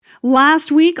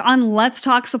Last week on Let's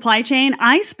Talk Supply Chain,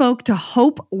 I spoke to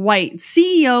Hope White,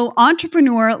 CEO,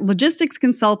 entrepreneur, logistics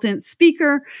consultant,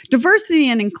 speaker, diversity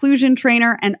and inclusion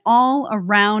trainer, and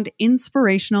all-around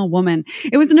inspirational woman.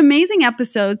 It was an amazing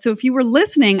episode, so if you were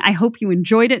listening, I hope you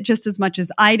enjoyed it just as much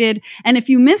as I did. And if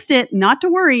you missed it, not to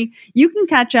worry, you can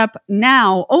catch up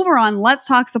now over on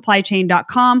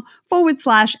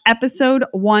letstalksupplychain.com/episode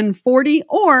 140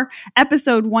 or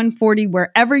episode 140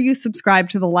 wherever you subscribe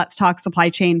to the Let's Talk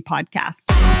Supply Chain podcast.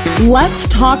 Let's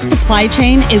Talk Supply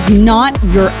Chain is not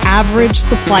your average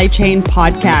supply chain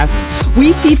podcast.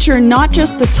 We feature not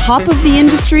just the top of the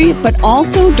industry, but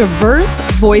also diverse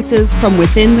voices from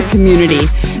within the community,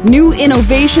 new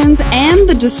innovations, and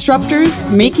the disruptors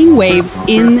making waves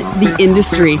in the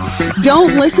industry.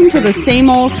 Don't listen to the same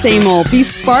old, same old. Be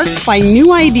sparked by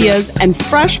new ideas and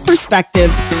fresh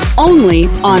perspectives only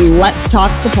on Let's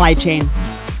Talk Supply Chain.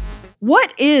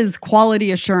 What is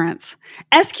quality assurance?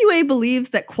 SQA believes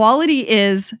that quality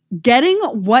is getting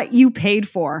what you paid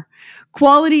for.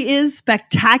 Quality is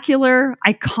spectacular,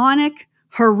 iconic,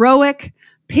 heroic,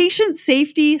 patient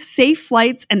safety, safe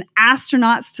flights, and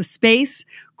astronauts to space.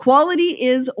 Quality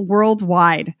is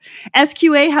worldwide.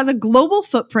 SQA has a global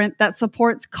footprint that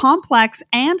supports complex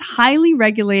and highly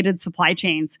regulated supply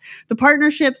chains. The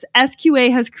partnerships SQA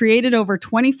has created over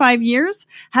 25 years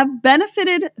have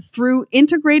benefited through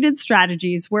integrated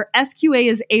strategies where SQA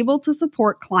is able to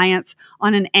support clients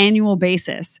on an annual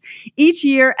basis. Each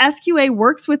year, SQA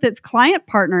works with its client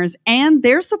partners and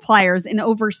their suppliers in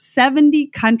over 70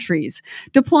 countries,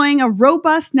 deploying a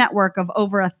robust network of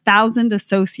over 1,000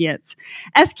 associates.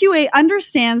 SQA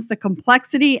understands the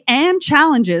complexity and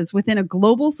challenges within a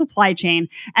global supply chain,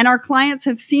 and our clients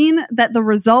have seen that the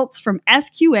results from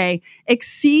SQA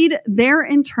exceed their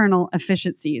internal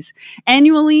efficiencies.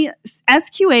 Annually,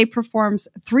 SQA performs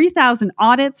 3,000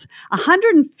 audits,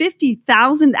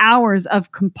 150,000 hours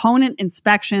of component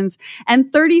inspections,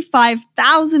 and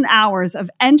 35,000 hours of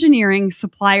engineering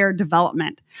supplier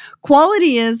development.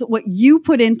 Quality is what you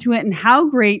put into it and how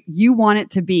great you want it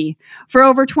to be. For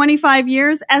over 25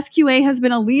 years, SQA has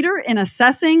been a leader in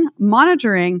assessing,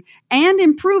 monitoring, and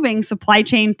improving supply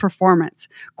chain performance.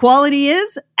 Quality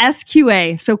is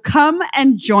SQA, so come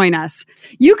and join us.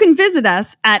 You can visit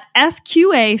us at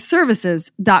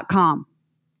sqaservices.com.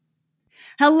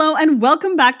 Hello and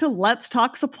welcome back to Let's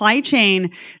Talk Supply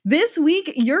Chain. This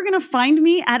week, you're going to find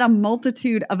me at a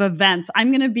multitude of events.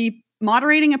 I'm going to be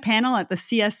moderating a panel at the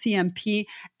CSCMP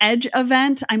Edge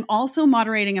event. I'm also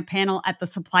moderating a panel at the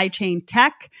Supply Chain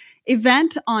Tech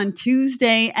event on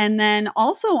Tuesday. And then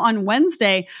also on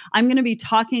Wednesday, I'm going to be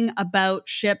talking about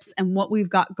ships and what we've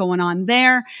got going on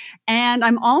there. And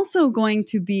I'm also going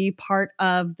to be part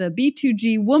of the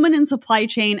B2G Woman in Supply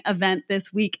Chain event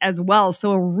this week as well.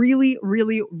 So a really,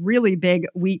 really, really big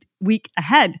week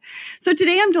ahead. So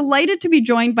today I'm delighted to be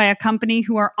joined by a company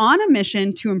who are on a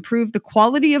mission to improve the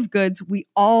quality of goods we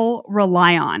all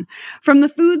rely on. From the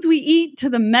foods we eat to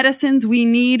the medicines we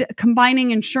need, combining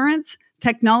insurance,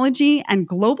 technology, and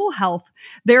global health,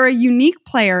 they're a unique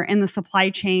player in the supply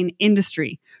chain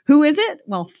industry. Who is it?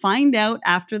 Well, find out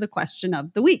after the question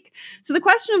of the week. So the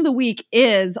question of the week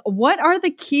is, what are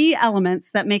the key elements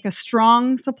that make a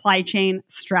strong supply chain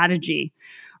strategy?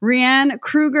 Rianne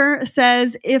Kruger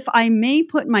says, if I may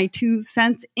put my 2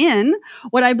 cents in,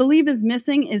 what I believe is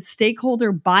missing is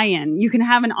stakeholder buy-in. You can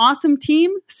have an awesome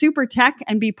team, super tech,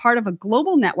 and be part of a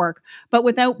global network, but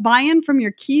without buy-in from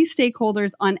your key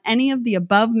stakeholders on any of the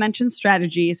above-mentioned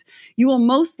strategies, you will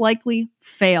most likely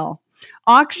fail.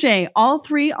 Akshay, all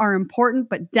three are important,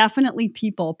 but definitely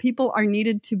people. People are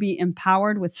needed to be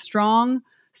empowered with strong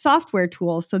software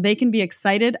tools so they can be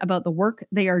excited about the work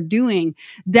they are doing.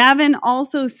 Davin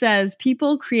also says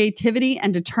people, creativity,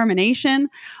 and determination.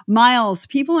 Miles,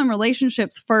 people and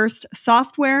relationships first.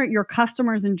 Software your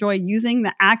customers enjoy using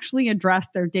that actually address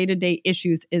their day-to-day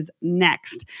issues is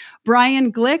next.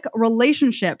 Brian Glick,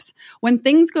 relationships. When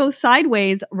things go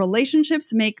sideways,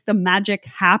 relationships make the magic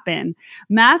happen.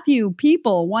 Matthew,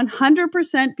 people,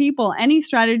 100% people. Any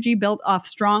strategy built off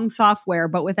strong software,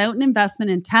 but without an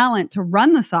investment in talent to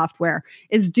run the software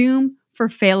is doomed for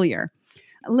failure.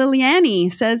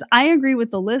 Liliani says, I agree with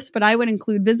the list, but I would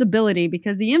include visibility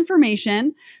because the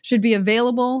information should be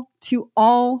available to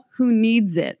all who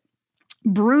needs it.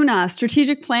 Bruna,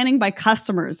 strategic planning by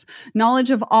customers. Knowledge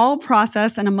of all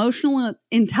process and emotional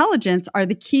intelligence are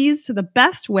the keys to the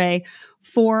best way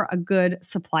for a good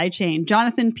supply chain.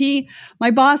 Jonathan P.,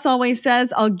 my boss always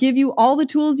says, I'll give you all the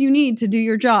tools you need to do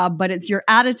your job, but it's your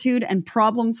attitude and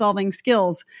problem-solving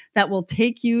skills that will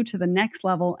take you to the next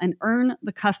level and earn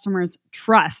the customer's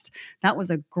trust. That was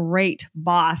a great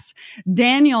boss.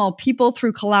 Daniel, people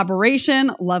through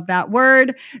collaboration. Love that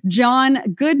word. John,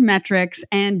 good metrics.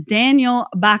 And Daniel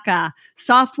Baca,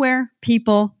 software,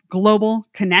 people, global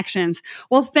connections.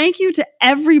 Well, thank you to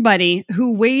everybody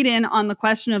who weighed in on the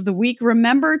question of the week.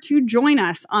 Remember to join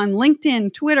us on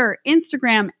LinkedIn, Twitter,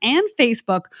 Instagram, and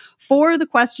Facebook for the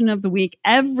question of the week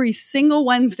every single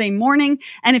Wednesday morning.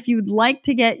 And if you'd like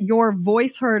to get your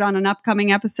voice heard on an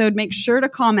upcoming episode, make sure to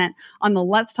comment on the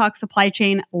Let's Talk Supply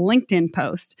Chain LinkedIn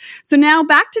post. So now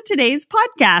back to today's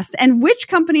podcast. And which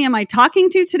company am I talking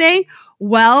to today?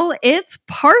 Well, it's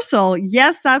Parcel.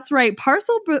 Yes, that's right.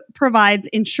 Parcel provides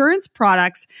insurance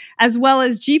products as well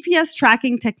as GPS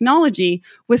tracking technology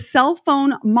with cell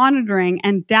phone monitoring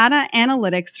and data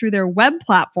analytics through their web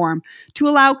platform to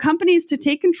allow companies to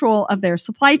take control of their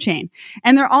supply chain.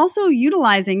 And they're also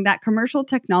utilizing that commercial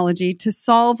technology to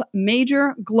solve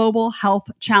major global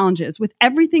health challenges. With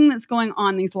everything that's going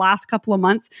on these last couple of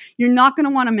months, you're not going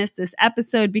to want to miss this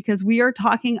episode because we are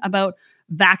talking about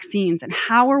vaccines and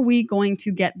how are we going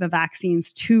to get the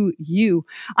vaccines to you.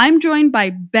 I'm joined by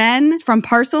Ben from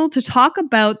Parcel to talk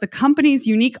about the company's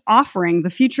unique offering, the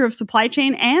future of supply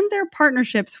chain, and their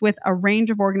partnerships with a range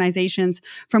of organizations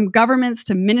from governments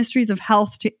to ministries of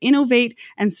health to innovate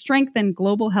and strengthen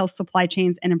global health supply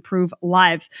chains and improve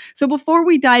lives. So before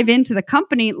we dive into the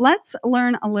company, let's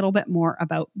learn a little bit more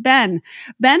about Ben.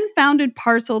 Ben founded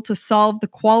Parcel to solve the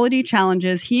quality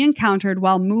challenges he encountered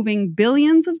while moving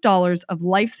billions of dollars of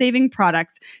life-saving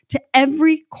products to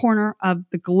every corner of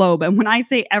the globe. And when I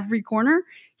say every corner,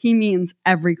 he means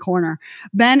every corner.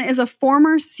 Ben is a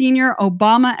former senior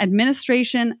Obama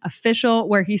administration official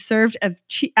where he served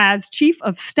as chief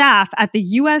of staff at the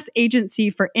U.S.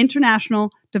 Agency for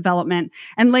International Development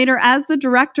and later as the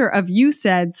director of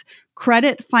USAID's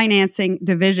Credit Financing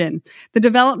Division, the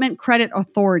Development Credit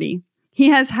Authority. He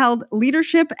has held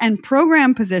leadership and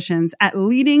program positions at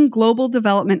leading global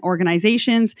development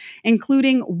organizations,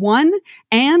 including One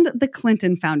and the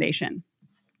Clinton Foundation.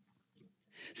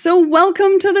 So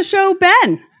welcome to the show,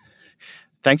 Ben.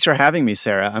 Thanks for having me,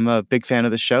 Sarah. I'm a big fan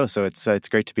of the show, so it's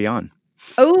great to be on.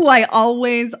 Oh, I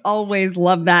always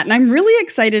love that. And I'm really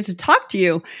excited to talk to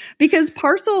you because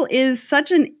Parcel is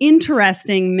such an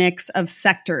interesting mix of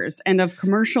sectors and of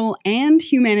commercial and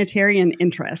humanitarian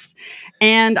interest.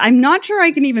 And I'm not sure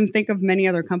I can even think of many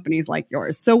other companies like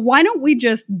yours. So why don't we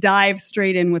just dive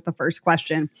straight in with the first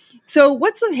question? So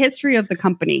what's the history of the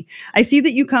company? I see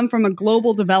that you come from a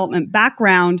global development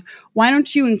background. Why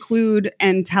don't you include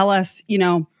and tell us,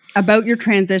 about your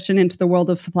transition into the world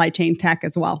of supply chain tech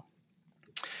as well?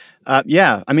 We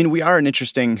are an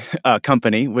interesting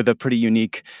company with a pretty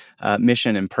unique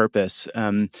mission and purpose.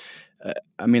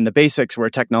 The basics, we're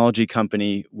a technology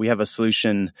company. We have a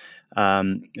solution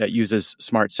that uses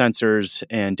smart sensors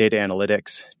and data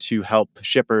analytics to help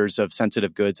shippers of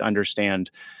sensitive goods understand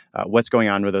what's going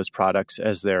on with those products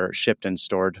as they're shipped and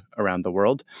stored around the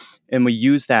world. And we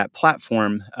use that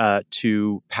platform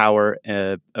to power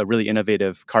a really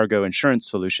innovative cargo insurance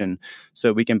solution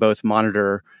so we can both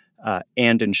monitor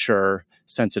and ensure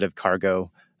sensitive cargo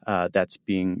that's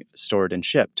being stored and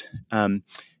shipped.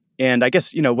 And I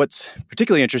guess, what's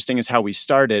particularly interesting is how we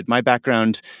started. My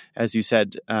background, as you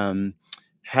said,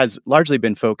 has largely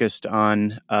been focused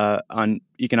on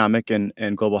economic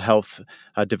and global health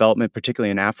development,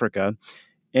 particularly in Africa.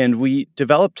 And we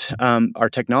developed our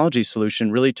technology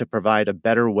solution really to provide a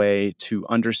better way to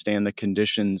understand the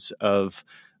conditions of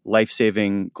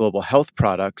life-saving global health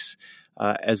products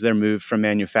as they're moved from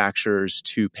manufacturers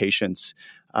to patients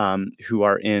who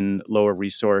are in lower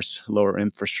resource, lower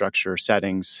infrastructure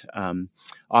settings,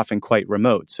 often quite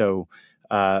remote. So,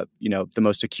 the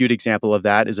most acute example of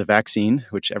that is a vaccine,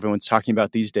 which everyone's talking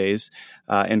about these days,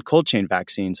 and cold chain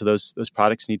vaccine. So those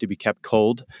products need to be kept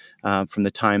cold from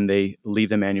the time they leave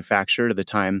the manufacturer to the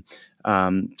time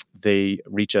they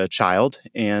reach a child.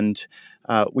 And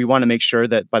we want to make sure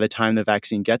that by the time the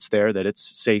vaccine gets there, that it's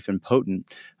safe and potent.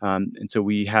 And so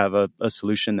we have a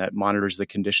solution that monitors the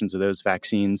conditions of those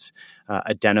vaccines,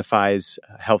 identifies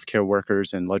healthcare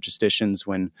workers and logisticians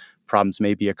when problems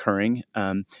may be occurring,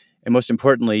 and most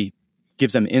importantly,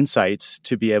 gives them insights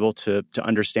to be able to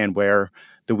understand where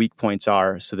the weak points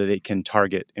are so that they can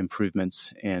target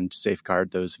improvements and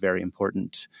safeguard those very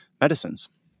important medicines.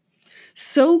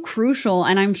 So crucial.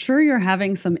 And I'm sure you're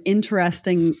having some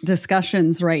interesting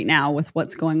discussions right now with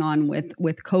what's going on with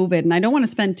COVID. And I don't want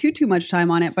to spend too much time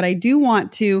on it, but I do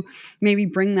want to maybe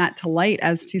bring that to light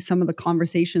as to some of the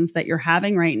conversations that you're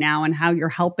having right now and how you're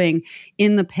helping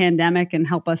in the pandemic and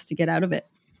help us to get out of it.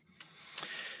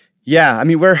 Yeah, I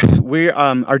mean, we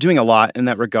are doing a lot in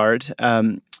that regard.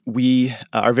 We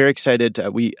are very excited.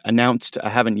 We announced,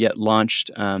 haven't yet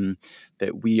launched,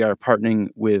 that we are partnering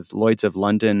with Lloyd's of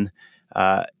London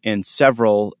and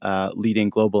several leading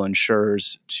global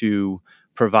insurers to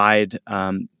provide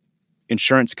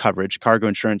insurance coverage, cargo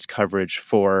insurance coverage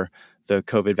for the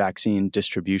COVID vaccine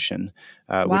distribution,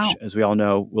 which, as we all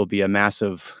know, will be a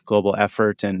massive global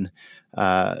effort. And,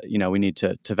 we need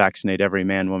to vaccinate every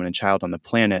man, woman, and child on the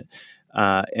planet.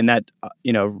 And that,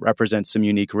 represents some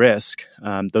unique risk.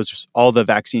 Those all the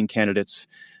vaccine candidates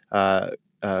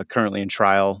currently in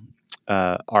trial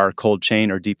are cold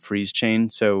chain or deep freeze chain.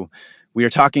 So we are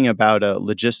talking about a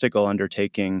logistical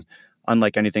undertaking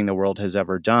unlike anything the world has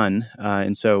ever done.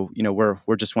 And so,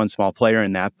 we're just one small player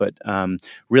in that, but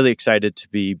really excited to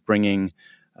be bringing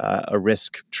a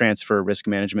risk transfer, risk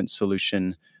management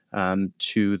solution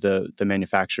to the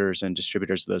manufacturers and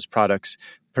distributors of those products,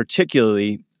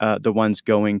 particularly the ones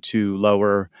going to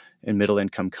lower and middle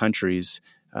income countries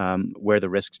where the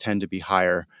risks tend to be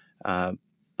higher.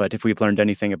 But if we've learned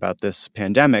anything about this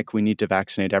pandemic, we need to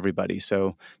vaccinate everybody.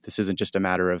 So this isn't just a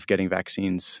matter of getting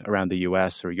vaccines around the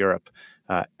US or Europe.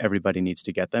 Everybody needs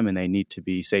to get them, and they need to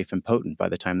be safe and potent by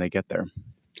the time they get there.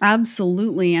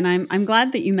 Absolutely. And I'm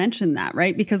glad that you mentioned that,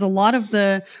 right? Because a lot of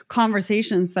the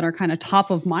conversations that are kind of top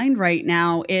of mind right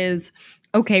now is,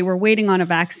 okay, we're waiting on a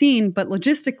vaccine, but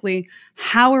logistically,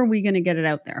 how are we going to get it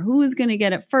out there? Who is going to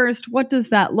get it first? What does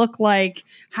that look like?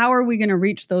 How are we going to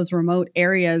reach those remote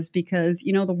areas? Because,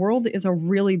 the world is a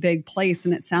really big place.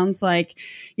 And it sounds like,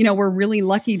 we're really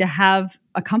lucky to have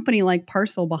a company like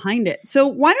Parcel behind it. So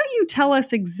why don't you tell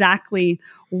us exactly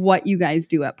what you guys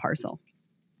do at Parcel?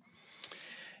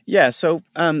 Yeah, so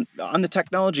on the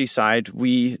technology side,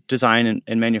 we design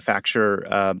and manufacture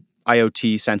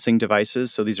IoT sensing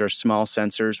devices. So these are small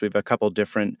sensors. We have a couple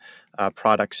different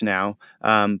products now,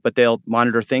 but they'll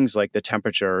monitor things like the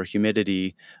temperature or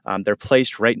humidity. They're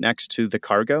placed right next to the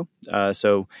cargo.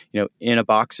 So, in a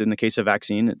box, in the case of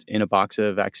vaccine, in a box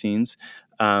of vaccines.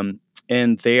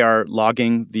 And they are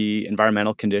logging the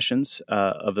environmental conditions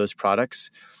of those products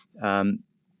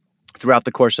throughout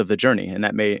the course of the journey. And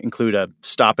that may include a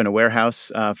stop in a warehouse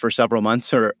for several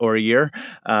months or a year,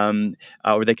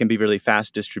 or they can be really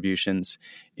fast distributions.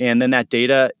 And then that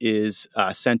data is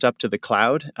sent up to the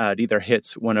cloud. It either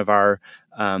hits one of our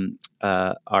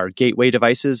gateway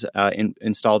devices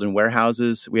installed in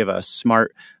warehouses. We have a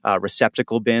smart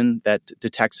receptacle bin that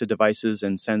detects the devices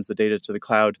and sends the data to the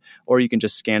cloud, or you can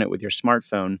just scan it with your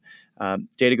smartphone.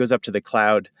 Data goes up to the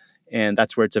cloud, and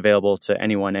that's where it's available to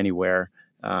anyone, anywhere.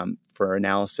 For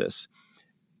analysis.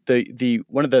 The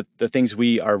one of the things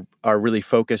we are really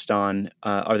focused on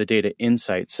are the data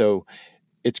insights. So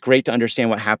it's great to understand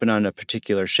what happened on a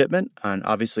particular shipment. And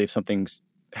obviously, if something's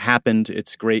happened,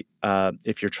 it's great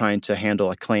if you're trying to handle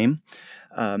a claim.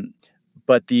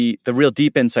 But the real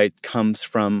deep insight comes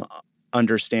from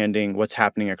understanding what's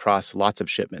happening across lots of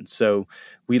shipments. So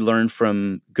we learn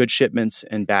from good shipments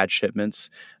and bad shipments.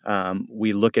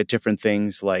 We look at different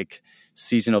things like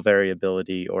seasonal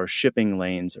variability or shipping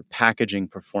lanes or packaging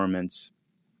performance.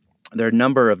 There are a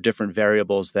number of different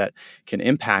variables that can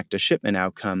impact a shipment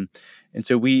outcome. And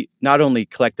so we not only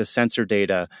collect the sensor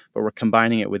data, but we're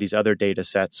combining it with these other data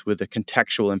sets with the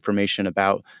contextual information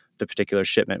about the particular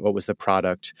shipment. What was the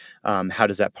product? How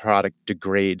does that product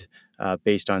degrade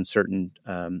based on certain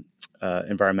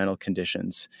environmental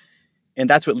conditions? And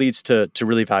that's what leads to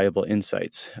really valuable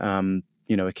insights.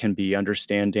 It can be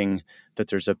understanding that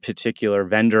there's a particular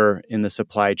vendor in the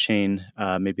supply chain,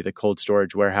 maybe the cold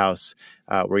storage warehouse,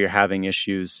 where you're having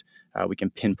issues. We can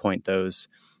pinpoint those.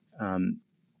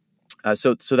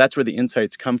 So that's where the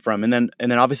insights come from, and then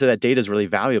obviously that data is really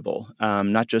valuable,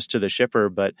 not just to the shipper,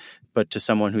 but to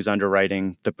someone who's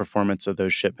underwriting the performance of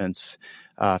those shipments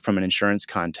from an insurance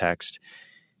context.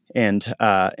 And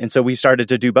so we started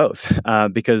to do both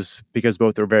because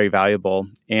both are very valuable.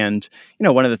 And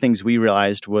one of the things we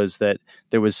realized was that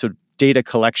there was sort of data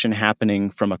collection happening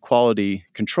from a quality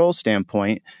control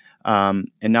standpoint and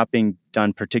not being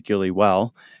done particularly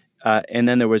well. And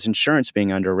then there was insurance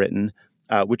being underwritten,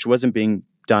 which wasn't being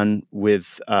done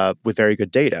with very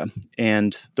good data.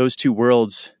 And those two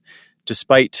worlds,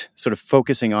 despite sort of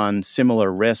focusing on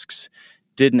similar risks,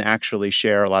 didn't actually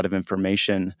share a lot of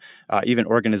information, even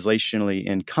organizationally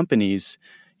in companies.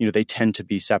 they tend to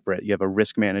be separate. You have a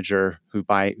risk manager who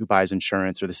buys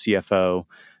insurance, or the CFO,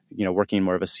 working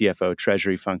more of a CFO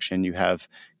treasury function. You have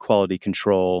quality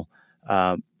control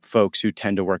folks who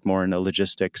tend to work more in a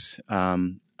logistics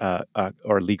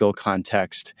or legal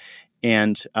context.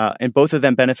 And both of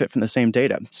them benefit from the same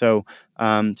data. So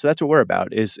that's what we're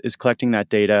about, is collecting that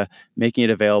data, making it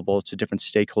available to different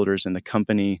stakeholders in the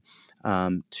company,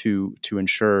 to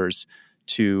insurers,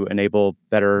 to enable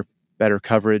better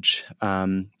coverage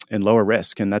and lower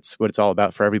risk. And that's what it's all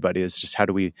about for everybody, is just how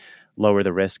do we lower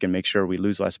the risk and make sure we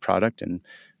lose less product, and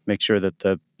make sure that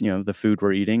the food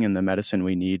we're eating and the medicine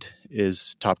we need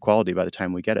is top quality by the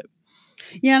time we get it.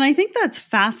 Yeah, and I think that's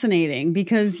fascinating,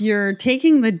 because you're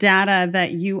taking the data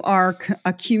that you are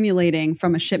accumulating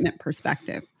from a shipment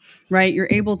perspective, right? You're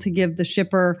able to give the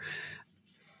shipper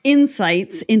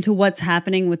insights into what's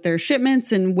happening with their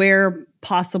shipments and where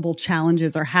possible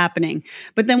challenges are happening.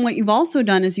 But then what you've also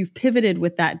done is you've pivoted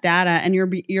with that data, and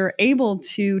you're able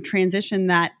to transition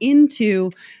that into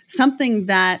something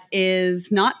that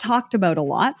is not talked about a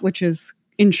lot, which is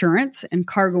insurance and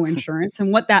cargo insurance,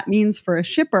 and what that means for a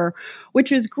shipper,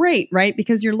 which is great, right?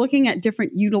 Because you're looking at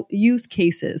different use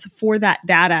cases for that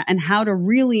data, and how to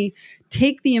really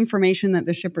take the information that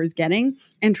the shipper is getting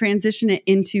and transition it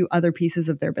into other pieces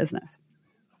of their business,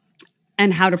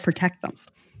 and how to protect them.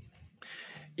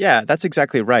 Yeah, that's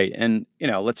exactly right. And,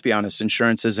 let's be honest,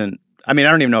 insurance isn't, I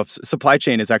don't even know if supply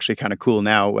chain is actually kind of cool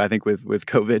now. I think with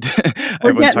COVID,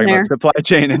 everyone's talking about supply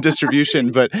chain and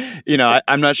distribution, but,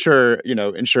 I'm not sure,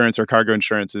 insurance or cargo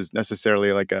insurance is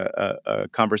necessarily like a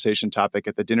conversation topic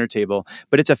at the dinner table,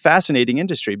 but it's a fascinating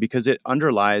industry because it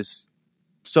underlies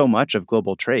so much of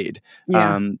global trade.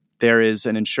 Yeah. There is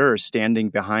an insurer standing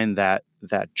behind that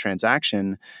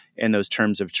transaction and those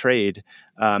terms of trade,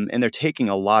 and they're taking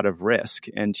a lot of risk.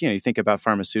 And you think about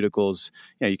pharmaceuticals,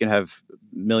 you can have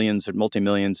millions or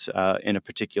multi-millions in a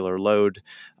particular load.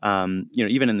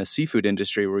 Even in the seafood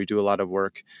industry where we do a lot of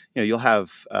work, you'll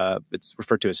have it's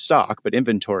referred to as stock, but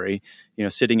inventory,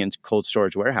 sitting in cold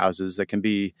storage warehouses that can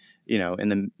be in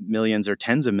the millions or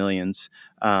tens of millions,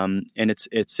 and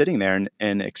it's sitting there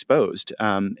and exposed.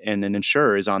 And an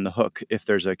insurer is on the hook if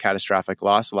there's a catastrophic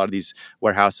loss. A lot of these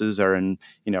warehouses are in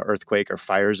earthquake or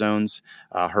fire zones,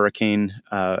 hurricane,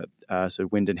 so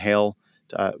wind and hail,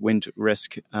 wind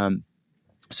risk.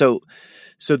 So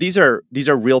these are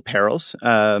real perils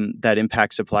that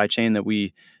impact supply chain that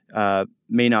we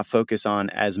may not focus on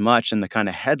as much in the kind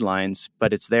of headlines,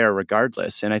 but it's there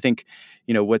regardless. And I think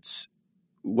what's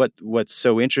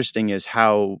so interesting is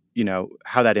how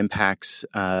that impacts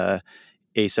a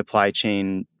supply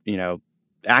chain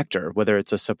actor, whether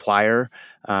it's a supplier,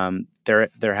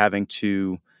 they're having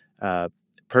to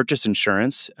purchase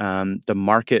insurance. The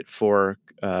market for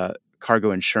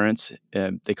cargo insurance,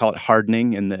 they call it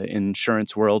hardening in the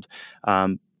insurance world,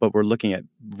 but we're looking at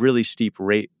really steep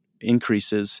rate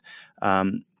increases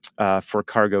for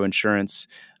cargo insurance,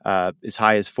 as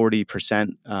high as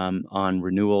 40% on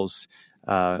renewals.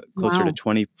 Closer to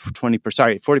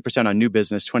 40% on new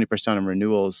business, 20% on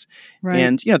renewals. Right.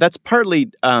 And, that's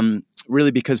partly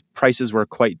really because prices were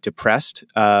quite depressed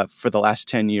for the last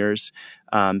 10 years,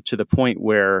 to the point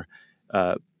where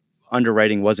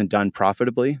underwriting wasn't done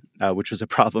profitably, which was a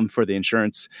problem for the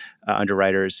insurance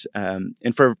underwriters,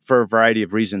 and for a variety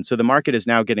of reasons. So the market is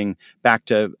now getting back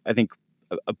to, I think,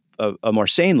 a more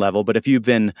sane level. But if you've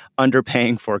been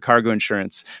underpaying for cargo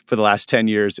insurance for the last 10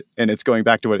 years and it's going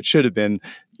back to what it should have been,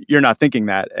 you're not thinking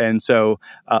that. And so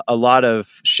a lot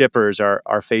of shippers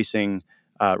are facing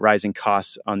rising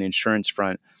costs on the insurance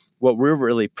front. What we're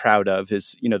really proud of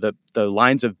is, the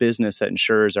lines of business that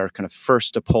insurers are kind of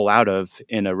first to pull out of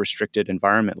in a restricted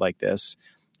environment like this.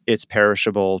 It's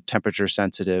perishable, temperature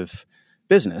sensitive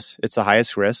business. It's the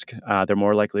highest risk. They're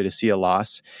more likely to see a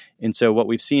loss. And so what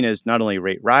we've seen is not only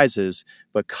rate rises,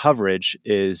 but coverage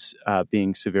is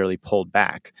being severely pulled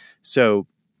back. So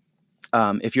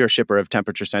if you're a shipper of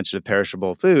temperature sensitive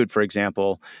perishable food, for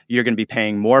example, you're going to be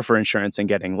paying more for insurance and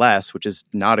getting less, which is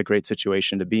not a great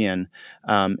situation to be in.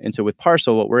 And so with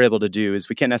Parcel, what we're able to do is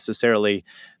we can't necessarily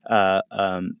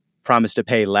promise to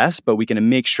pay less, but we can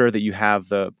make sure that you have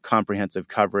the comprehensive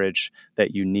coverage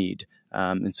that you need.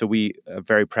 And so we are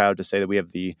very proud to say that we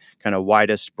have the kind of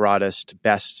widest, broadest,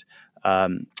 best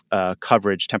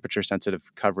coverage,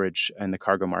 temperature-sensitive coverage in the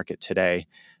cargo market today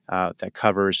that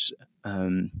covers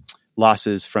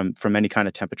losses from any kind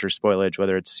of temperature spoilage,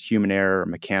 whether it's human error or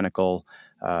mechanical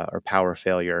or power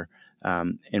failure.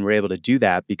 And we're able to do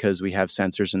that because we have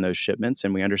sensors in those shipments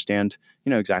and we understand,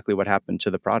 exactly what happened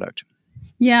to the product.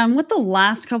 Yeah, and what the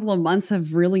last couple of months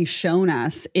have really shown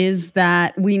us is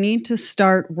that we need to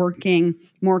start working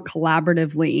more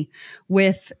collaboratively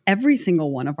with every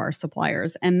single one of our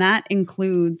suppliers, and that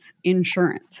includes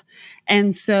insurance.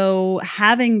 And so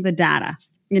having the data,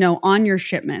 on your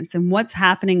shipments and what's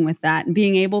happening with that, and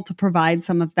being able to provide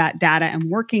some of that data and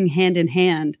working hand in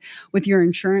hand with your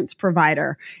insurance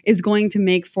provider is going to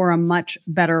make for a much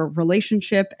better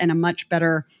relationship and a much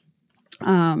better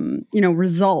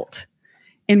result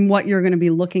in what you're going to be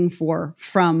looking for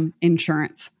from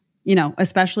insurance.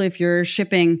 Especially if you're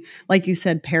shipping, like you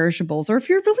said, perishables, or if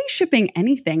you're really shipping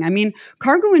anything. I mean,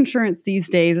 cargo insurance these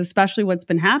days, especially what's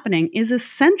been happening, is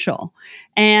essential.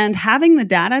 And having the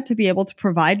data to be able to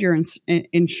provide your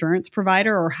insurance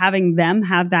provider, or having them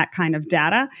have that kind of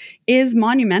data, is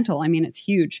monumental. I mean, it's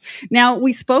huge. Now,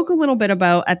 we spoke a little bit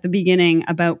at the beginning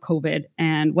about COVID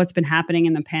and what's been happening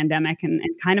in the pandemic, and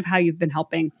kind of how you've been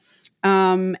helping.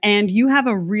 And you have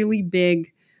a really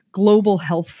big global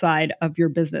health side of your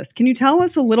business. Can you tell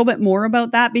us a little bit more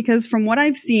about that? Because from what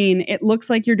I've seen, it looks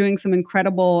like you're doing some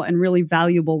incredible and really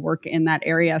valuable work in that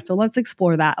area. So let's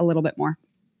explore that a little bit more.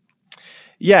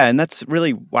 Yeah, and that's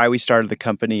really why we started the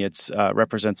company. It's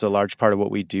represents a large part of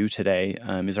what we do today,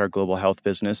 is our global health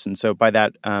business. And so by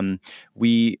that,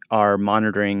 we are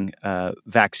monitoring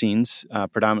vaccines,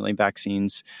 predominantly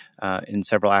vaccines in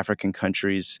several African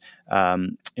countries,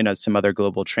 some other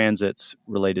global transits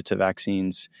related to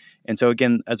vaccines. And so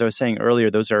again, as I was saying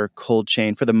earlier, those are cold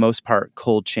chain, for the most part,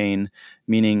 cold chain,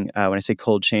 meaning when I say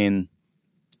cold chain,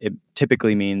 it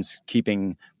typically means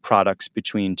keeping products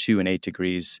between 2 and 8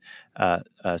 degrees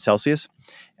Celsius.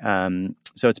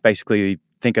 So it's basically,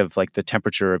 think of like the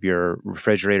temperature of your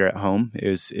refrigerator at home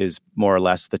is more or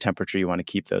less the temperature you want to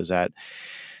keep those at.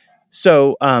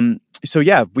 So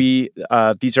yeah,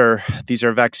 these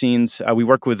are vaccines. We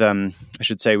work with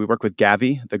we work with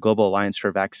Gavi, the Global Alliance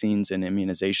for Vaccines and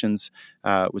Immunizations.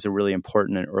 Was a really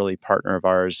important and early partner of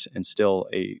ours, and still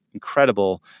a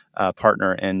incredible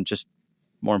partner, and just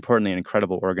more importantly, an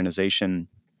incredible organization.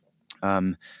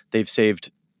 They've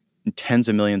saved tens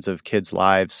of millions of kids'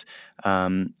 lives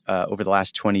over the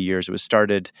last 20 years. It was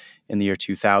started in the year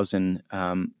 2000,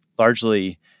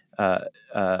 largely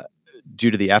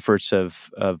due to the efforts of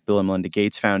Bill and Melinda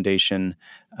Gates Foundation,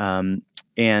 and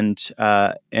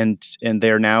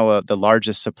they're now the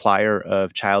largest supplier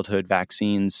of childhood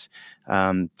vaccines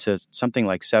to something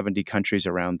like 70 countries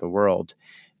around the world,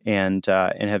 and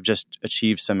have just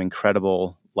achieved some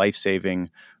incredible life-saving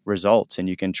results. And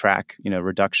you can track,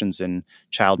 reductions in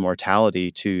child mortality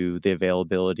to the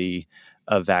availability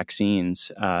of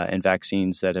vaccines, and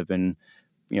vaccines that have been,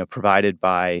 provided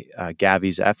by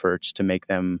Gavi's efforts to make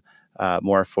them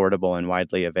more affordable and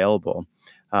widely available.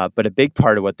 But a big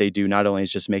part of what they do not only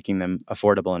is just making them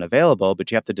affordable and available,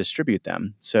 but you have to distribute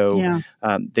them. So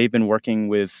they've been working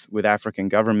with African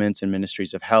governments and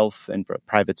ministries of health and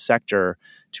private sector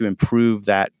to improve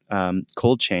that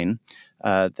cold chain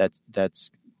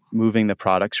that's moving the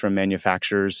products from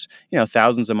manufacturers,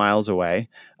 thousands of miles away,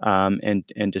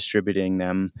 and distributing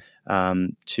them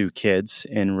to kids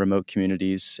in remote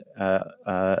communities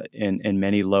in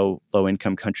many low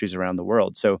income countries around the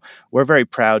world. So we're very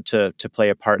proud to play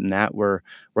a part in that. We're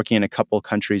working in a couple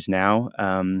countries now.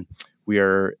 We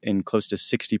are in close to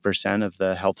 60% of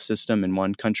the health system in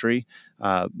one country,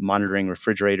 monitoring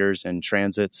refrigerators and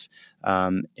transits,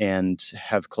 and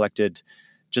have collected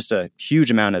just a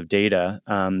huge amount of data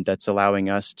that's allowing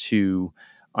us to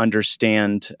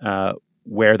understand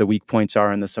where the weak points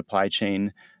are in the supply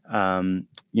chain.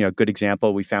 Good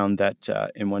example, we found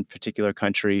that in one particular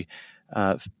country,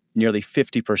 nearly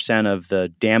 50% of the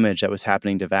damage that was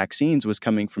happening to vaccines was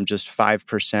coming from just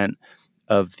 5%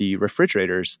 of the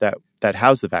refrigerators that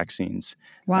house the vaccines.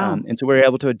 Wow! And so we were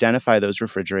able to identify those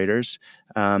refrigerators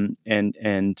and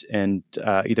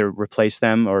either replace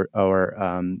them or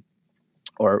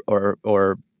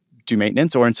do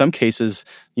maintenance, or in some cases,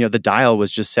 the dial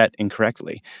was just set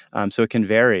incorrectly. So it can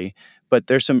vary, but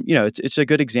there's some, it's a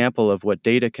good example of what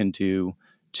data can do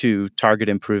to target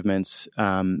improvements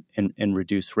and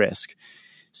reduce risk.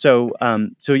 So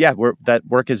yeah, that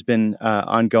work has been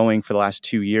ongoing for the last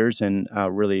 2 years, and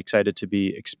really excited to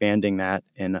be expanding that.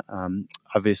 And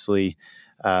obviously,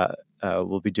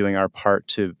 we'll be doing our part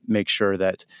to make sure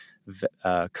that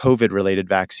COVID-related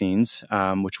vaccines,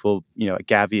 which will,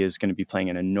 Gavi is going to be playing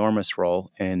an enormous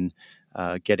role in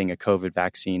getting a COVID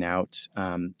vaccine out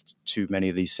to many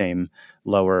of these same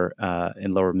lower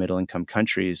and lower middle income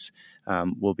countries.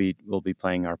 We'll be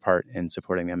playing our part in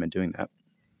supporting them and doing that.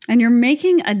 And you're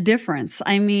making a difference.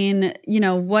 I mean,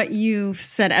 what you've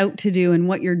set out to do and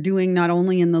what you're doing, not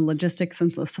only in the logistics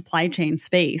and the supply chain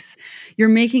space, you're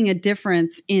making a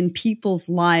difference in people's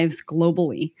lives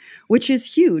globally, which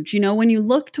is huge. When you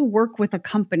look to work with a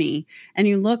company and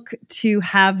you look to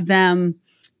have them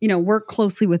work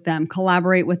closely with them,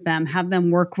 collaborate with them, have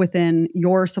them work within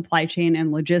your supply chain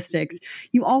and logistics.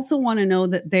 You also want to know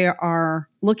that they are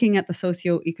looking at the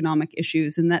socioeconomic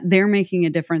issues and that they're making a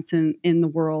difference in the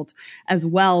world as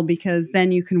well, because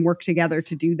then you can work together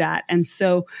to do that. And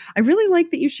so I really like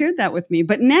that you shared that with me.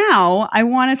 But now I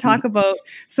want to talk about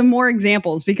some more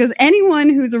examples, because anyone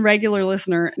who's a regular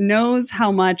listener knows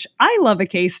how much I love a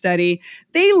case study.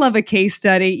 They love a case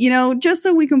study, just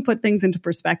so we can put things into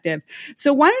perspective.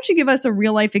 So why don't you give us a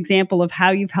real life example of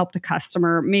how you've helped a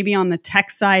customer, maybe on the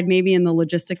tech side, maybe in the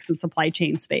logistics and supply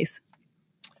chain space?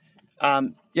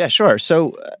 Yeah, sure.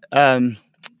 So I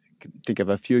can think of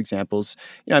a few examples.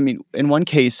 In one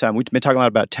case, we've been talking a lot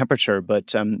about temperature,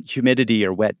 but humidity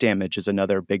or wet damage is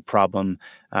another big problem,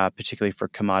 particularly for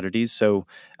commodities. So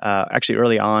actually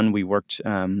early on, we worked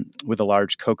with a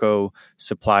large cocoa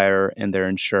supplier and their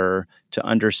insurer to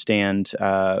understand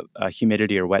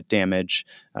humidity or wet damage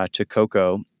to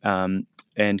cocoa.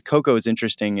 And cocoa is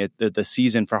interesting. The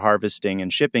season for harvesting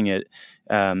and shipping it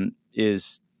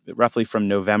is roughly from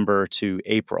November to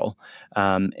April.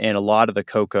 And a lot of the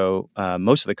cocoa,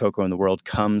 most of the cocoa in the world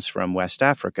comes from West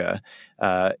Africa.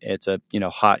 It's a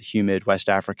hot, humid West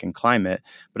African climate.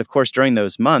 But of course, during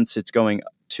those months, it's going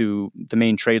to the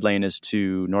main trade lane is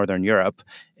to Northern Europe.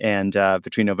 And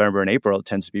between November and April, it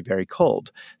tends to be very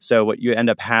cold. So what you end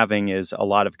up having is a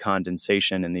lot of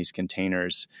condensation in these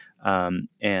containers, and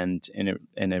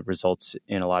it results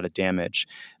in a lot of damage.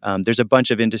 There's a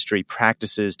bunch of industry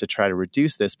practices to try to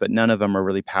reduce this, but none of them are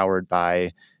really powered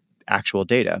by actual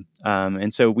data.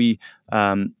 And so we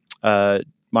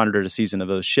monitored a season of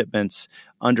those shipments,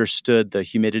 understood the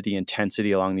humidity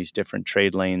intensity along these different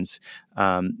trade lanes,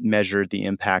 measured the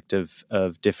impact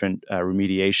of different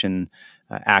remediation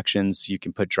actions. You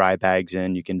can put dry bags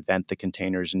in, you can vent the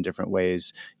containers in different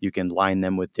ways, you can line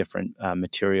them with different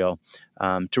material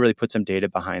to really put some data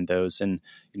behind those. And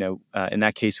in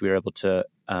that case, we were able to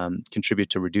contribute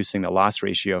to reducing the loss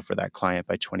ratio for that client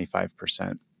by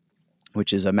 25%.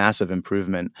 Which is a massive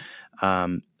improvement,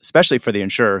 especially for the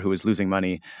insurer who was losing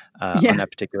money on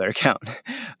that particular account.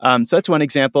 So that's one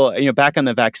example. Back on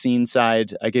the vaccine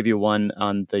side, I gave you one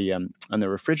on the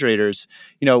refrigerators.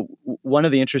 One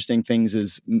of the interesting things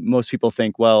is most people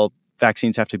think, well,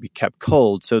 vaccines have to be kept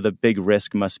cold, so the big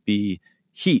risk must be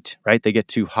heat, right? They get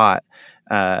too hot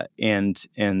and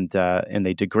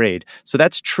they degrade. So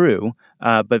that's true,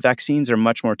 but vaccines are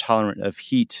much more tolerant of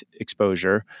heat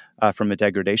exposure from a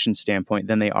degradation standpoint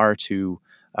than they are to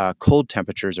cold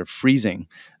temperatures or freezing.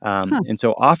 And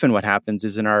so often what happens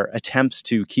is in our attempts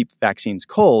to keep vaccines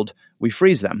cold, we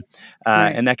freeze them. Right.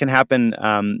 And that can happen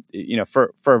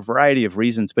for a variety of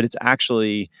reasons, but it's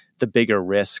actually the bigger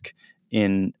risk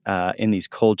in these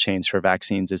cold chains for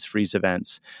vaccines is freeze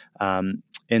events.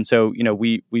 And so,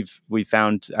 we've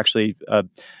found actually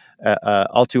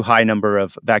all too high number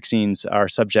of vaccines are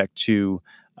subject to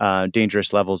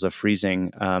dangerous levels of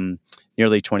freezing,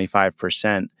 nearly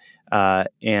 25%.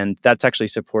 And that's actually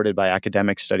supported by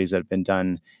academic studies that have been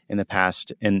done in the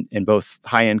past in both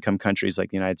high-income countries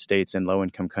like the United States and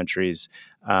low-income countries.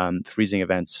 Freezing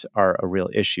events are a real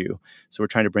issue. So we're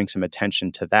trying to bring some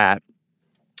attention to that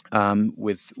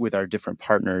with our different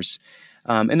partners.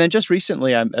 And then just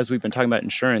recently, as we've been talking about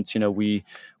insurance, we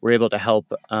were able to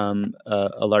help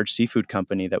a large seafood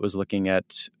company that was looking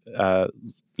at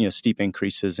steep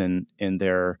increases in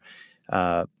their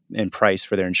in price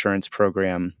for their insurance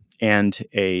program and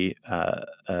a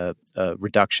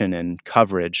reduction in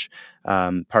coverage.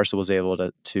 Parcel was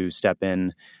able to step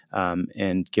in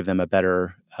and give them a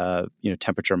better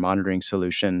temperature monitoring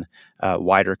solution,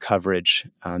 wider coverage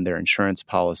on their insurance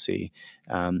policy,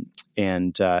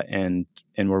 and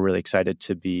we're really excited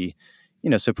to be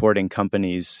supporting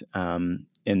companies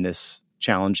in this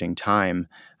challenging time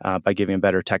by giving them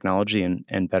better technology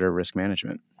and better risk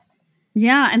management.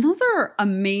 Yeah, and those are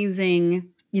amazing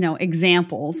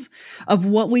examples of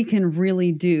what we can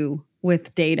really do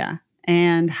with data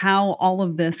and how all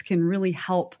of this can really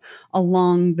help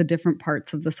along the different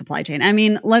parts of the supply chain. I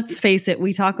mean, let's face it,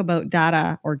 we talk about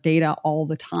data all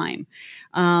the time.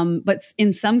 But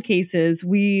in some cases,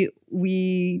 we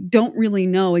don't really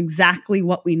know exactly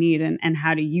what we need and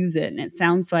how to use it. And it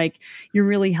sounds like you're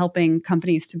really helping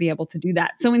companies to be able to do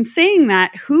that. So in saying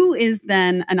that, who is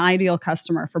then an ideal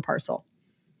customer for Parcel?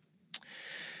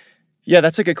 Yeah,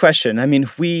 that's a good question. I mean,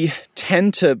 we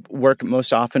tend to work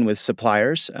most often with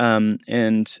suppliers,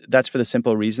 and that's for the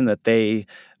simple reason that they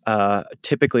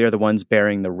typically are the ones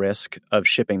bearing the risk of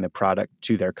shipping the product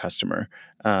to their customer.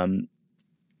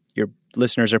 Your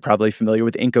listeners are probably familiar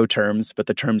with Incoterms, but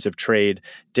the terms of trade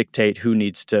dictate who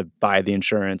needs to buy the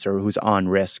insurance or who's on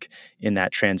risk in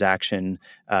that transaction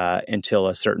until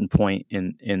a certain point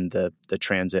in the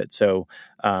transit. So,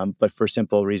 but for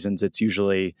simple reasons, it's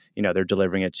usually they're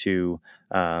delivering it to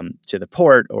the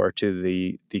port or to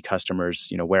the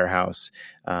customer's warehouse,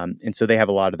 and so they have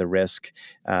a lot of the risk,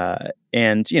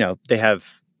 and they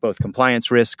have both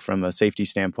compliance risk from a safety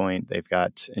standpoint. They've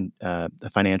got the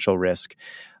financial risk.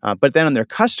 But then on their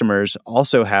customers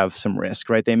also have some risk,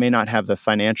 right? They may not have the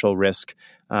financial risk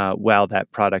while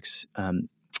that product's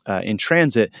in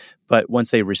transit, but once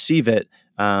they receive it,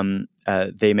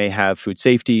 they may have food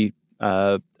safety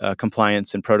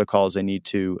compliance and protocols they need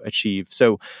to achieve.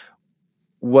 So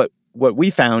what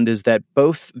we found is that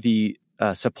both the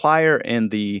supplier and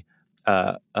the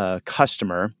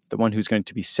customer, the one who's going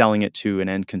to be selling it to an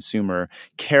end consumer,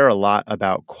 care a lot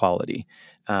about quality.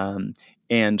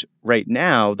 And right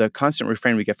now, the constant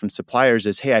refrain we get from suppliers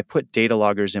is, hey, I put data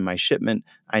loggers in my shipment.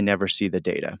 I never see the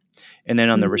data. And then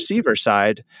on the receiver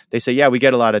side, they say, yeah, we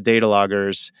get a lot of data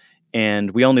loggers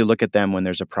and we only look at them when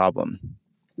there's a problem.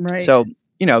 Right. So,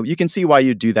 you can see why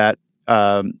you do that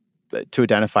to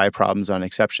identify problems on an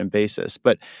exception basis.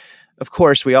 But of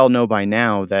course, we all know by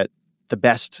now that the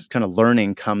best kind of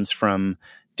learning comes from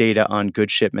data on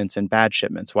good shipments and bad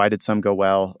shipments. Why did some go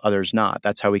well, others not?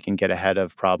 That's how we can get ahead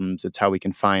of problems. It's how we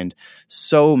can find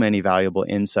so many valuable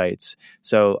insights.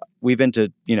 So we've been to,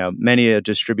 many a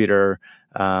distributor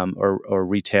or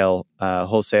retail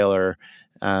wholesaler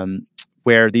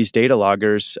where these data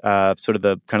loggers, sort of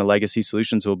the kind of legacy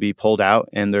solutions, will be pulled out,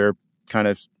 and they're kind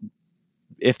of,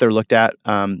 if they're looked at,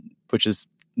 which is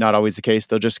not always the case,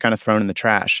 they'll just kind of thrown in the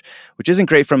trash, which isn't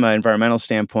great from an environmental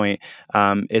standpoint.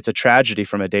 It's a tragedy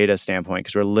from a data standpoint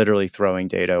because we're literally throwing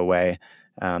data away.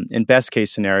 In best case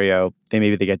scenario,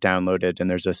 they get downloaded and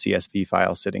there's a CSV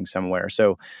file sitting somewhere.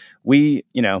 So we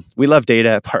love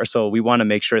data at Parcel. We want to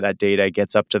make sure that data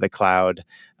gets up to the cloud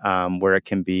where it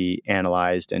can be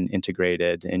analyzed and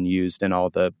integrated and used in all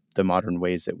the modern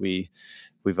ways that we've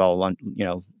all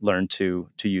learned to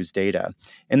use data.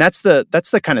 And that's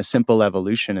the kind of simple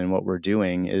evolution in what we're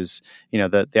doing is,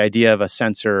 the idea of a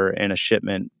sensor and a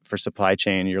shipment for supply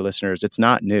chain, your listeners, it's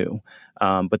not new.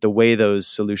 But the way those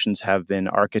solutions have been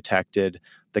architected,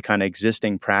 the kind of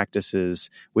existing practices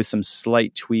with some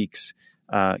slight tweaks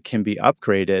can be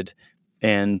upgraded.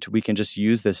 And we can just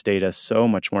use this data so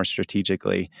much more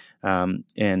strategically. And,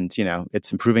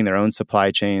 it's improving their own supply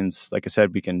chains. Like I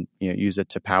said, we can use it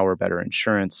to power better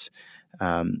insurance.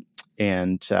 And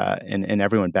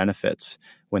everyone benefits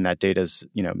when that data is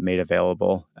made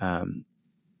available to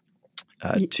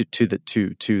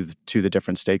the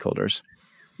different stakeholders.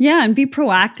 Yeah, and be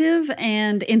proactive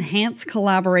and enhance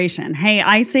collaboration. Hey,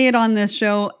 I say it on this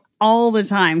show all the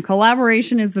time.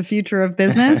 Collaboration is the future of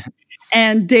business,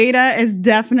 and data is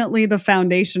definitely the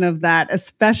foundation of that,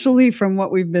 especially from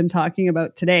what we've been talking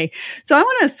about today. So I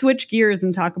want to switch gears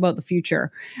and talk about the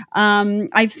future.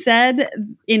 I've said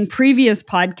in previous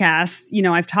podcasts,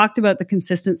 I've talked about the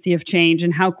consistency of change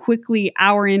and how quickly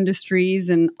our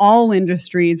industries and all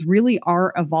industries really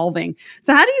are evolving.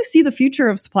 So how do you see the future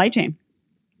of supply chain?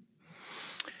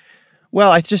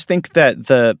 Well, I just think that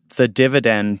the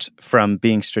dividend from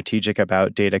being strategic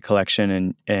about data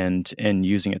collection and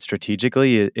using it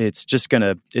strategically, it's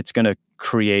gonna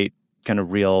create kind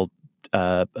of real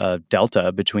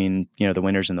delta between the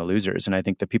winners and the losers. And I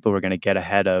think the people who are going to get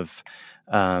ahead of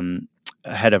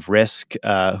risk,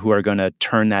 who are going to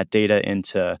turn that data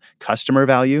into customer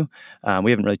value.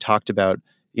 We haven't really talked about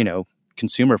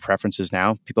consumer preferences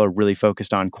now. People are really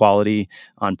focused on quality,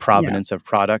 on provenance of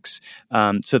products.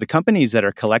 So the companies that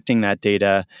are collecting that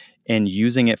data and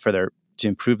using it to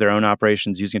improve their own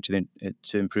operations, using it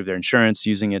to improve their insurance,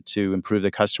 using it to improve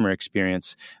the customer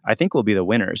experience, I think will be the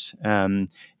winners. And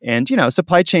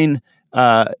supply chain,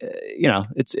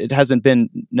 it hasn't been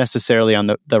necessarily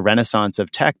on the renaissance of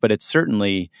tech, but it's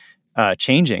certainly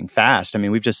changing fast. I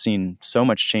mean, we've just seen so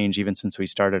much change even since we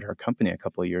started our company a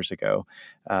couple of years ago.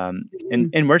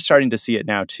 And we're starting to see it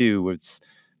now too, with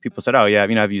people said, oh yeah,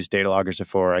 I've used data loggers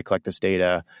before. I collect this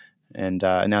data. And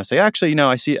now say, actually,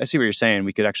 I see what you're saying.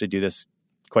 We could actually do this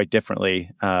quite differently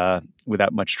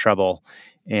without much trouble.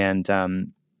 And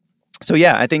so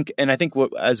yeah, I think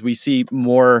as we see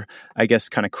more, I guess,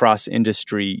 kind of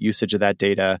cross-industry usage of that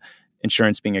data,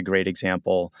 insurance being a great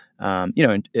example,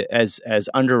 as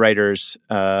underwriters,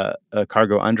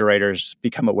 cargo underwriters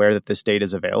become aware that this data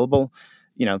is available,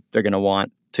 they're going to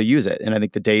want to use it. And I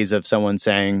think the days of someone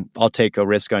saying, I'll take a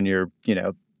risk on your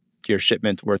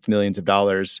shipment worth millions of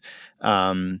dollars,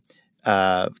 sort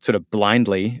of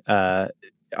blindly,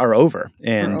 are over.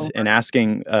 And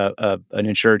asking an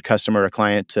insured customer or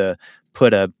client to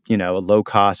put a low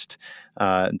cost,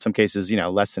 in some cases,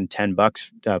 less than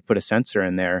 $10, put a sensor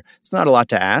in there. It's not a lot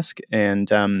to ask. And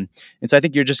so I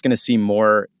think you're just going to see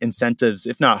more incentives,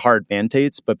 if not hard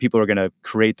mandates, but people are going to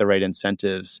create the right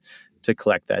incentives to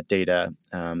collect that data.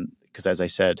 Because as I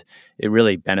said, it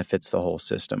really benefits the whole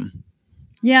system.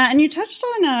 Yeah, and you touched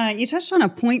on a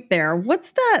point there. What's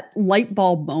that light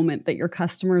bulb moment that your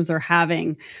customers are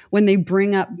having when they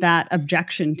bring up that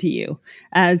objection to you?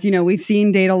 As we've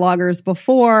seen data loggers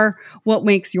before. What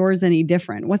makes yours any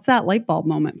different? What's that light bulb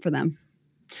moment for them?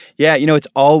 Yeah, it's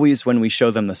always when we show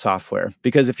them the software.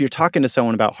 Because if you're talking to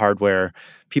someone about hardware,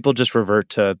 people just revert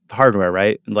to hardware,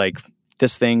 right? Like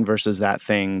this thing versus that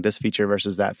thing, this feature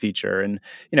versus that feature. And,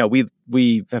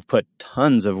 we have put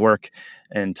tons of work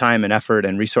and time and effort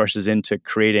and resources into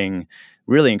creating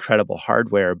really incredible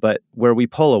hardware. But where we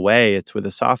pull away, it's with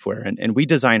the software. And we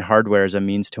design hardware as a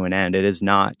means to an end. It's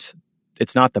not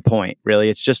the point, really.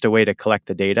 It's just a way to collect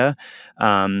the data.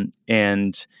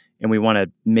 And we want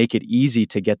to make it easy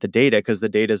to get the data because the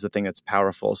data is the thing that's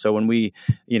powerful. So when we,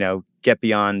 get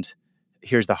beyond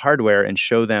here's the hardware and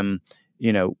show them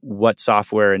what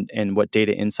software and what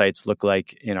data insights look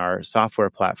like in our software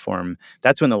platform,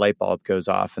 that's when the light bulb goes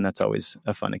off. And that's always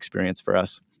a fun experience for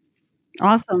us.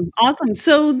 Awesome.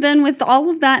 So then with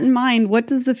all of that in mind, what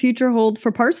does the future hold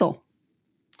for Parcel?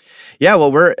 Yeah,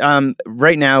 well, we're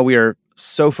right now we are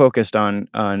so focused on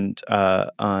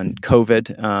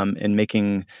COVID and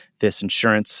making this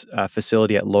insurance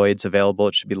facility at Lloyd's available.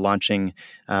 It should be launching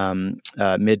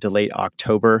mid to late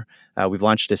October. We've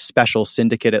launched a special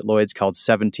syndicate at Lloyd's called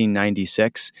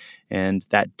 1796, and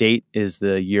that date is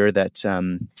the year that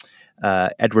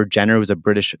Edward Jenner, who was a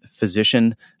British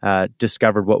physician,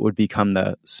 discovered what would become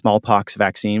the smallpox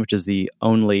vaccine, which is the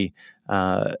only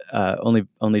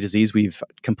disease we've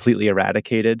completely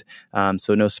eradicated.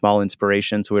 So no small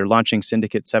inspiration. So we're launching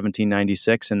Syndicate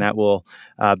 1796, and that will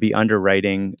be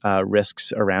underwriting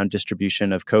risks around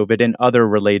distribution of COVID and other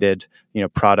related,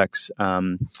 products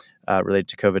related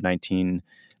to COVID-19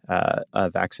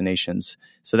 vaccinations.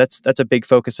 So that's a big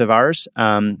focus of ours.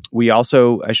 We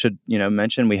also, I should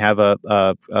mention, we have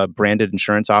a branded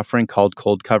insurance offering called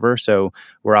Cold Cover. So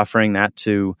we're offering that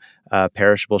to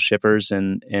perishable shippers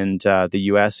in the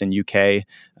U.S. and U.K.,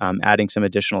 adding some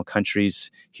additional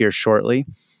countries here shortly.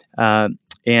 And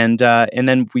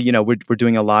then we're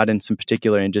doing a lot in some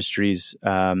particular industries,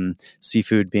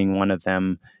 seafood being one of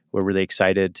them. We're really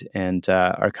excited and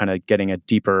are kind of getting a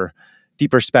deeper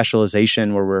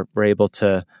specialization where we're able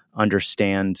to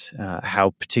understand how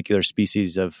particular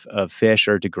species of fish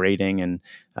are degrading and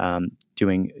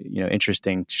doing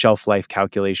interesting shelf life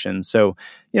calculations. So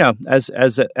as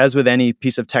with any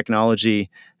piece of technology,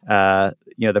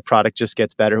 the product just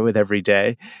gets better with every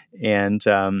day, and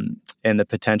the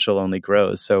potential only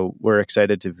grows. So we're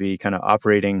excited to be kind of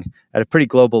operating at a pretty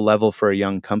global level for a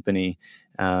young company,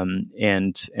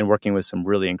 and working with some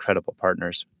really incredible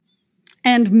partners.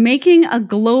 And making a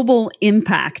global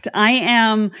impact. I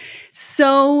am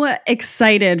so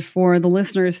excited for the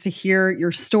listeners to hear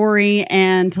your story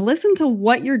and to listen to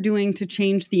what you're doing to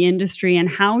change the industry and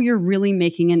how you're really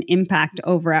making an impact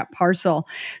over at Parcel.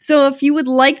 So if you would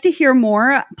like to hear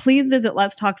more, please visit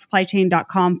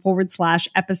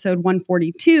letstalksupplychain.com/episode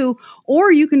 142,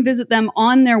 or you can visit them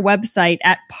on their website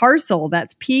at Parcel.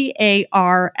 That's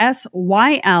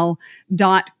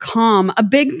PARSYL.com. A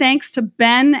big thanks to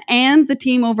Ben and the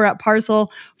team over at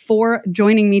Parcel for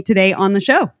joining me today on the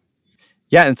show.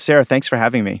 Yeah, and Sarah, thanks for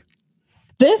having me.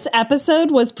 This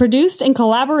episode was produced in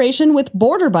collaboration with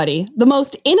Border Buddy, the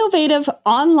most innovative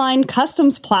online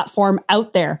customs platform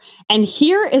out there. And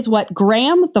here is what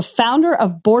Graham, the founder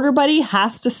of Border Buddy,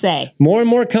 has to say. More and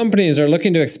more companies are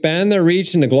looking to expand their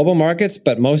reach into global markets,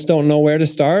 but most don't know where to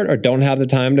start or don't have the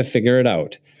time to figure it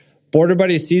out. Border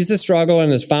Buddy sees the struggle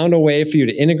and has found a way for you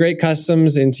to integrate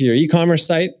customs into your e-commerce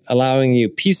site, allowing you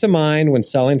peace of mind when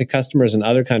selling to customers in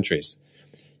other countries.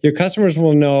 Your customers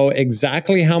will know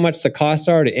exactly how much the costs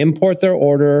are to import their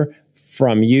order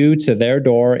from you to their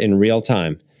door in real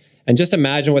time. And just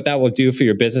imagine what that will do for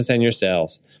your business and your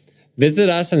sales. Visit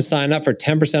us and sign up for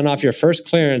 10% off your first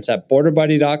clearance at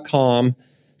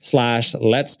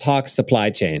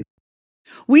borderbuddy.com/letstalksupplychain.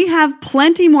 We have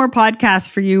plenty more podcasts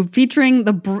for you featuring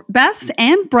the best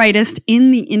and brightest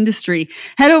in the industry.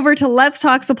 Head over to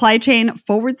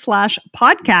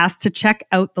letstalksupplychain.com/podcast to check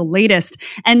out the latest.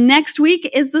 And next week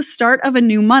is the start of a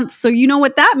new month. So you know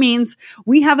what that means.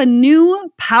 We have a new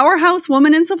powerhouse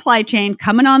woman in supply chain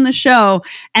coming on the show.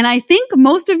 And I think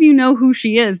most of you know who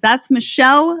she is. That's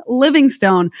Michelle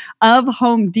Livingstone of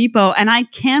Home Depot. And I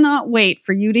cannot wait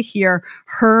for you to hear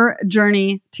her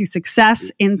journey to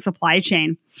success in supply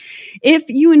chain. If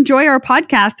you enjoy our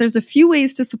podcast, there's a few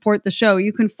ways to support the show.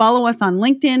 You can follow us on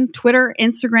LinkedIn, Twitter,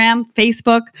 Instagram,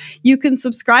 Facebook. You can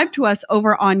subscribe to us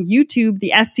over on YouTube,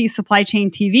 the SC Supply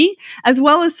Chain TV, as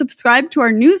well as subscribe to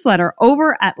our newsletter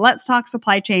over at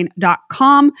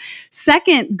letstalksupplychain.com.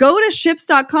 Second, go to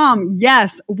ships.com.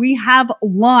 Yes, we have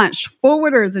launched.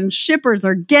 Forwarders and shippers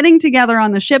are getting together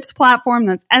on the Ships platform.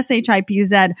 That's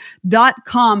shipz.com.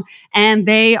 And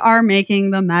they are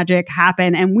making the magic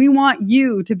happen. And we want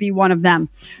you to be one of them.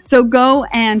 So go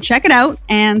and check it out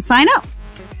and sign up.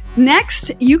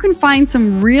 Next, you can find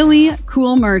some really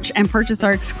cool merch and purchase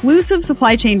our exclusive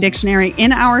supply chain dictionary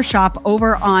in our shop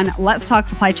over on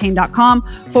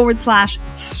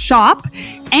letstalksupplychain.com/shop.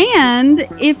 And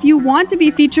if you want to be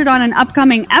featured on an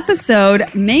upcoming episode,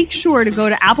 make sure to go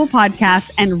to Apple Podcasts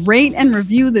and rate and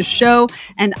review the show,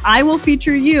 and I will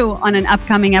feature you on an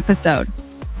upcoming episode.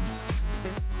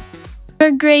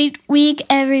 Have a great week,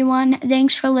 everyone.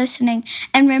 Thanks for listening.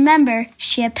 And remember,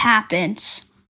 ship happens.